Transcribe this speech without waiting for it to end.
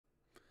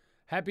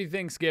Happy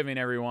Thanksgiving,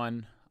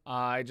 everyone.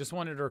 I just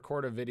wanted to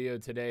record a video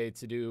today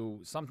to do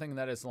something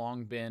that has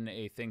long been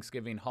a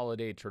Thanksgiving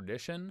holiday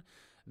tradition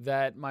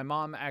that my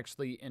mom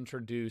actually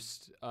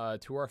introduced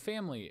to our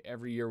family.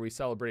 Every year we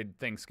celebrated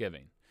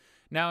Thanksgiving.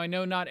 Now, I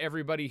know not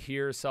everybody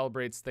here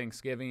celebrates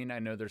Thanksgiving. I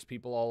know there's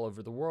people all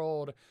over the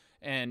world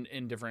and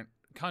in different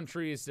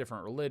countries,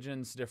 different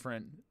religions,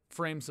 different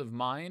frames of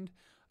mind.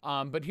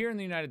 But here in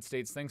the United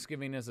States,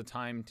 Thanksgiving is a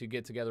time to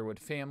get together with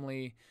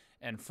family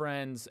and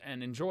friends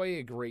and enjoy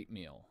a great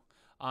meal.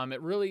 It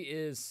really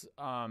is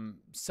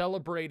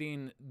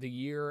celebrating the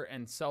year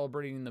and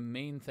celebrating the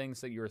main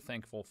things that you're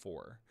thankful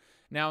for.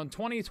 Now, in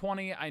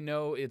 2020, I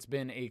know it's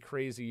been a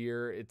crazy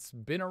year. It's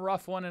been a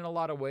rough one in a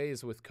lot of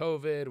ways with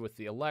COVID, with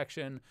the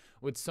election,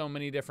 with so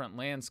many different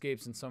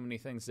landscapes and so many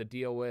things to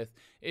deal with,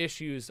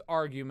 issues,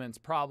 arguments,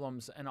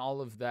 problems, and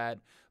all of that.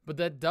 But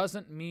that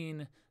doesn't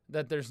mean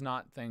that there's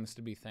not things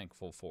to be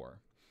thankful for.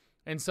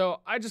 And so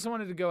I just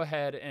wanted to go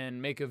ahead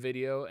and make a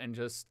video and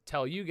just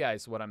tell you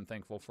guys what I'm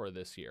thankful for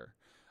this year.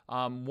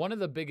 One of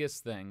the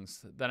biggest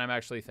things that I'm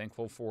actually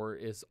thankful for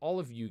is all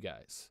of you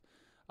guys.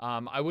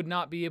 I would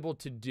not be able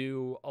to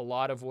do a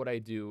lot of what I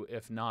do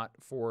if not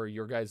for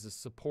your guys'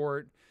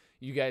 support,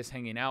 you guys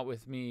hanging out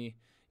with me,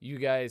 you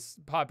guys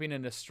popping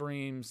into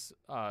streams,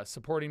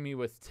 supporting me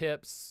with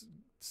tips,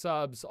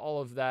 subs,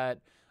 all of that.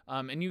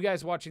 And you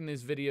guys watching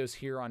these videos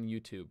here on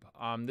YouTube.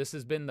 This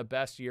has been the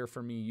best year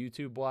for me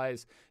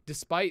YouTube-wise,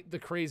 despite the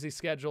crazy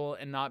schedule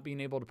and not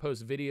being able to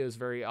post videos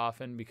very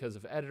often because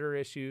of editor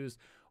issues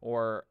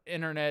or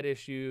internet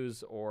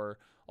issues or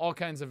all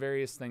kinds of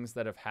various things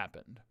that have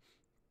happened.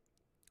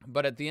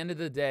 But at the end of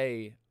the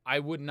day, I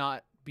would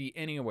not be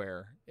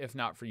anywhere if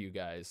not for you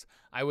guys.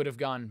 I would have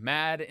gone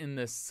mad in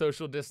this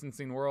social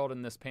distancing world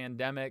in this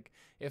pandemic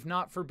if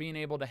not for being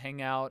able to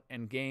hang out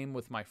and game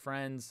with my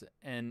friends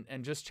and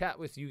just chat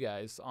with you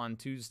guys on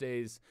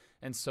Tuesdays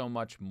and so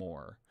much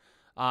more.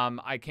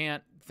 I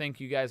can't thank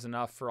you guys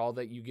enough for all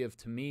that you give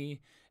to me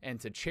and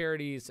to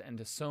charities and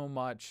to so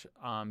much.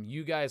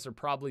 You guys are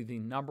probably the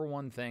number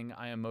one thing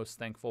I am most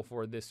thankful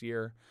for this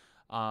year.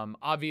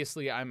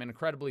 Obviously, I'm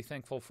incredibly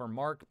thankful for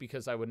Mark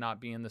because I would not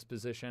be in this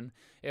position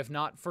if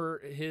not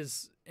for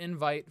his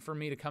invite for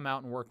me to come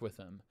out and work with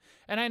him.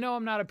 And I know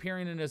I'm not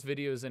appearing in his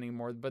videos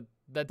anymore, but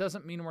that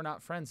doesn't mean we're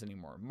not friends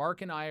anymore.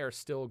 Mark and I are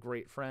still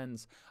great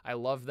friends. I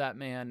love that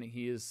man.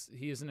 He is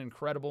an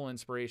incredible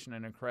inspiration,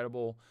 an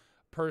incredible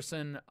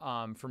person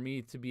for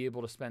me to be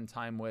able to spend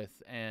time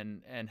with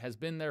and has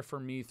been there for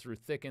me through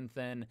thick and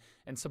thin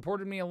and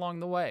supported me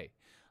along the way.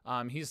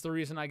 He's the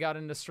reason I got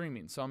into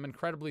streaming, so I'm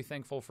incredibly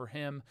thankful for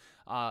him.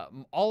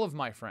 All of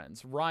my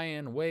friends,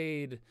 Ryan,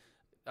 Wade,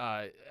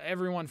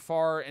 everyone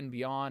far and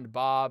beyond,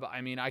 Bob.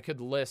 I mean, I could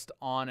list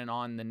on and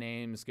on the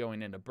names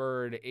going into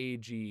Bird,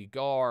 AG,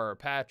 Gar,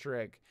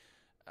 Patrick,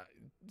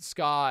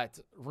 Scott,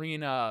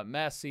 Rena,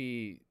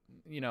 Messi.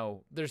 You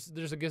know, there's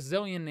a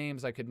gazillion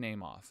names I could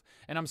name off.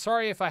 And I'm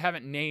sorry if I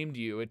haven't named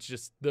you. It's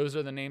just those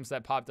are the names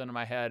that popped into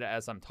my head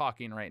as I'm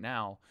talking right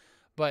now.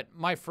 But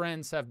my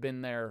friends have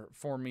been there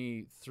for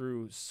me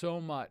through so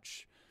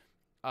much,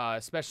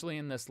 especially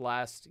in this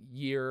last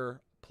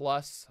year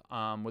plus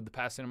with the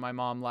passing of my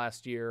mom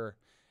last year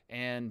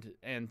and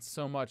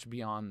so much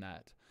beyond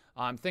that.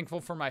 I'm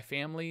thankful for my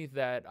family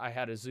that I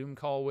had a Zoom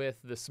call with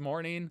this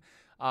morning,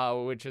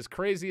 which as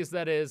crazy as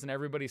that is and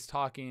everybody's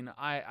talking,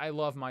 I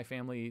love my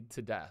family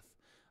to death.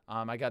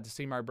 I got to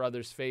see my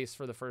brother's face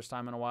for the first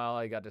time in a while.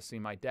 I got to see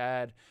my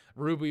dad.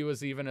 Ruby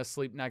was even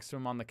asleep next to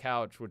him on the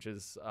couch, which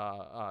is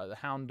the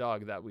hound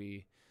dog that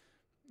we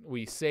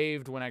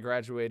saved when I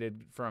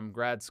graduated from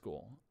grad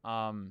school.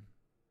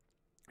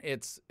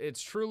 It's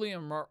truly a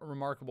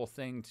remarkable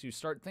thing to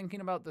start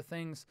thinking about the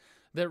things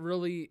that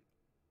really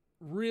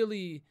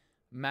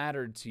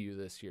mattered to you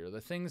this year, the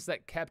things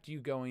that kept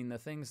you going, the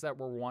things that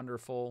were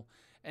wonderful.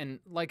 And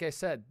like I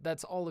said,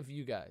 that's all of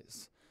you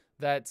guys.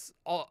 That's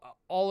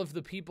all of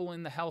the people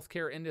in the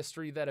healthcare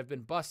industry that have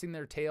been busting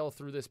their tail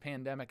through this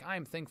pandemic.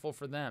 I'm thankful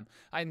for them.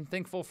 I'm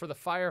thankful for the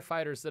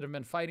firefighters that have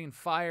been fighting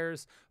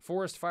fires,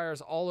 forest fires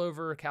all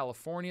over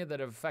California that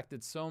have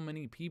affected so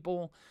many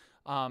people.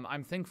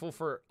 I'm thankful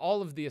for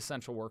all of the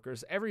essential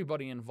workers,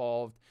 everybody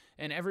involved,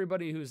 and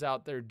everybody who's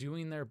out there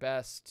doing their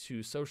best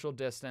to social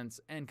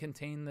distance and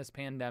contain this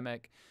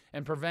pandemic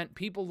and prevent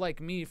people like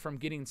me from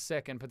getting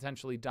sick and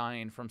potentially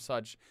dying from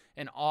such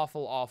an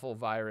awful, awful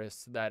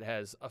virus that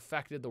has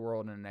affected the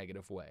world in a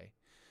negative way.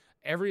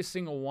 Every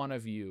single one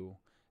of you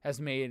has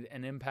made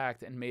an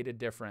impact and made a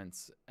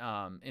difference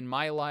in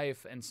my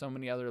life and so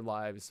many other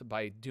lives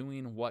by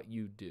doing what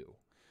you do.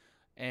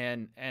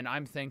 And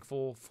I'm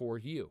thankful for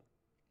you.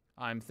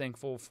 I'm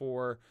thankful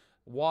for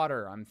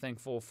water. I'm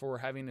thankful for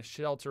having a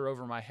shelter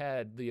over my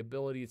head, the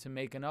ability to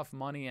make enough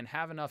money and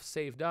have enough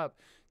saved up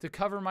to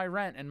cover my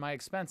rent and my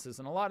expenses.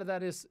 And a lot of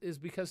that is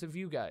because of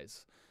you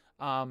guys.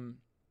 I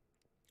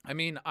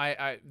mean,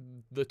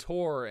 the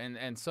tour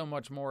and so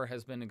much more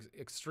has been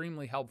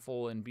extremely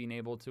helpful in being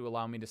able to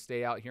allow me to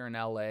stay out here in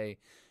LA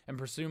and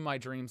pursue my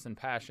dreams and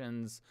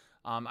passions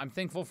I'm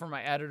thankful for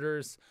my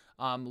editors,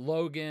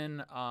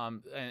 Logan,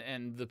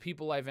 and the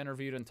people I've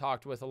interviewed and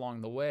talked with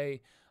along the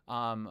way.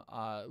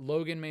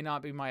 Logan may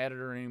not be my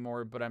editor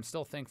anymore, but I'm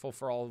still thankful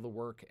for all of the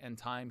work and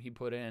time he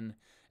put in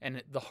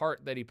and the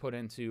heart that he put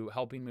into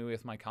helping me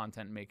with my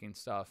content, making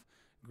stuff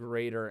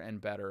greater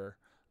and better.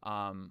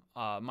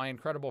 My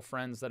incredible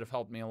friends that have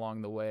helped me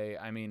along the way.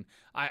 I mean,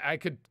 I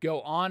could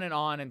go on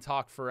and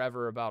talk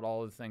forever about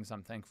all of the things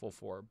I'm thankful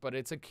for, but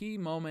it's a key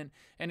moment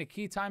and a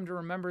key time to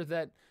remember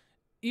that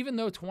even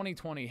though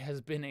 2020 has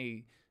been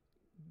a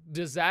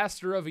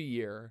disaster of a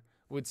year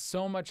with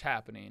so much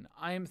happening,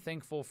 I am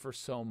thankful for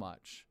so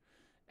much.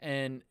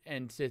 And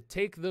to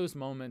take those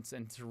moments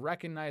and to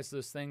recognize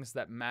those things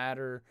that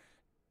matter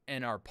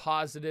and are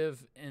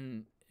positive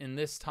in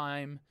this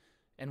time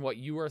and what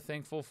you are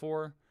thankful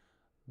for,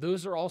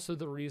 those are also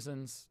the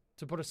reasons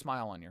to put a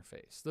smile on your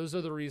face. Those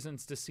are the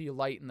reasons to see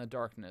light in the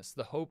darkness,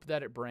 the hope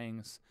that it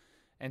brings,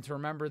 and to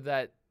remember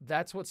that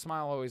that's what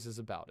Smile Always is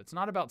about. It's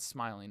not about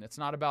smiling. It's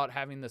not about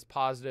having this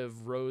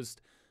positive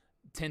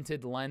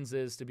rose-tinted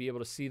lenses to be able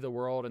to see the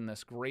world in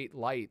this great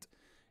light.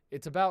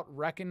 It's about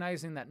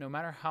recognizing that no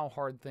matter how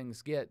hard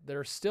things get, there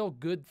are still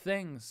good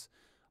things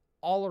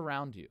all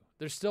around you.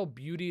 There's still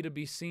beauty to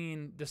be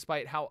seen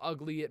despite how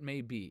ugly it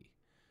may be.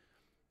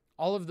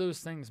 All of those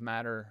things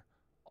matter.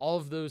 All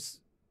of those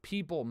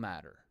people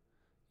matter.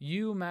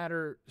 You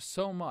matter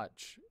so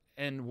much,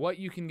 and what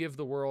you can give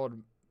the world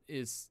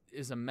is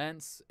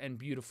immense and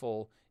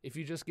beautiful if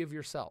you just give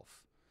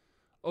yourself.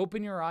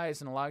 Open your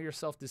eyes and allow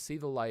yourself to see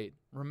the light.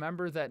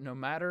 Remember that no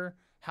matter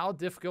how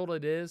difficult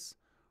it is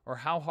or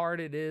how hard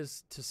it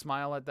is to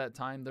smile at that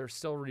time, there's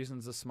still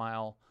reasons to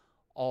smile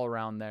all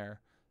around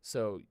there.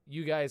 So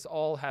you guys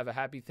all have a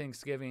happy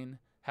Thanksgiving.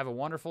 Have a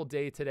wonderful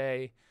day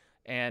today.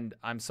 And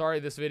I'm sorry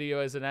this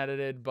video isn't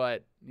edited,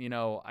 but, you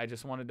know, I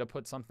just wanted to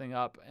put something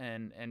up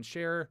and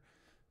share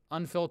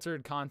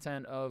unfiltered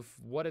content of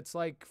what it's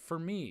like for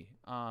me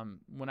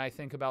when I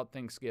think about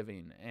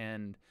Thanksgiving,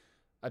 and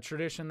a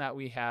tradition that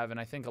we have, and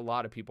I think a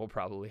lot of people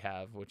probably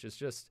have, which is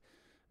just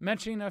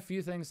mentioning a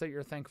few things that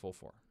you're thankful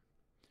for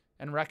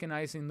and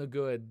recognizing the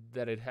good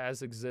that it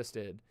has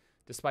existed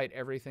despite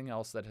everything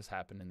else that has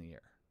happened in the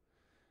year.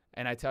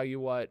 And I tell you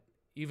what,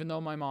 even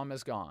though my mom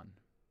is gone,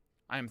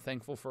 I am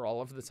thankful for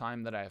all of the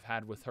time that I have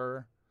had with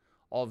her,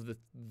 all of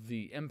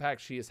the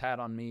impact she has had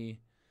on me,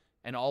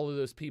 and all of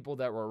those people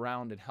that were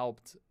around and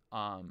helped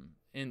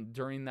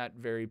during that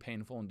very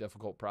painful and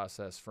difficult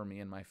process for me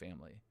and my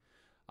family.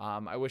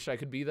 I wish I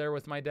could be there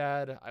with my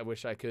dad. I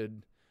wish I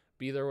could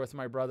be there with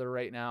my brother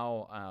right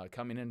now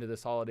coming into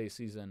this holiday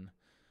season.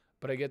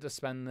 But I get to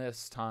spend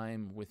this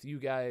time with you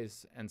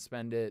guys and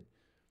spend it,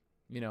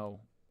 you know,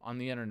 on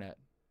the internet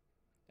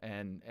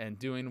and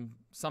doing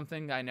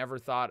something I never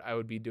thought I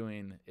would be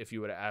doing if you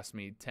would have asked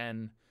me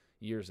 10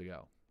 years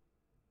ago.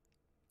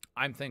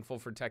 I'm thankful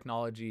for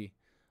technology.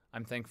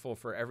 I'm thankful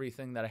for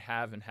everything that I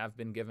have and have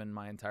been given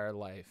my entire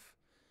life.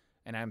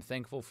 And I'm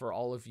thankful for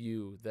all of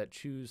you that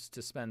choose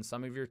to spend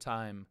some of your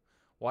time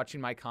watching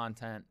my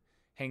content,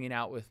 hanging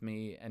out with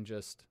me, and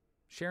just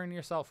sharing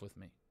yourself with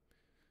me.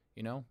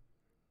 You know,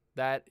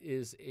 that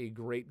is a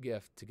great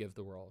gift to give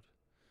the world.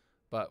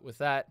 But with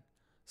that,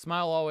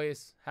 smile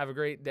always, have a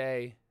great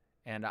day,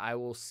 and I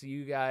will see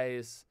you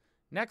guys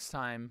next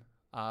time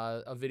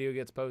a video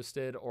gets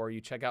posted, or you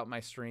check out my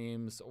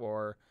streams,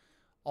 or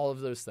all of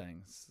those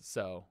things.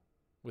 So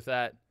with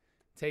that,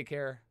 take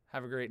care,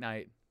 have a great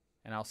night,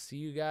 and I'll see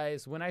you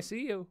guys when I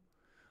see you.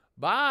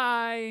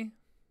 Bye.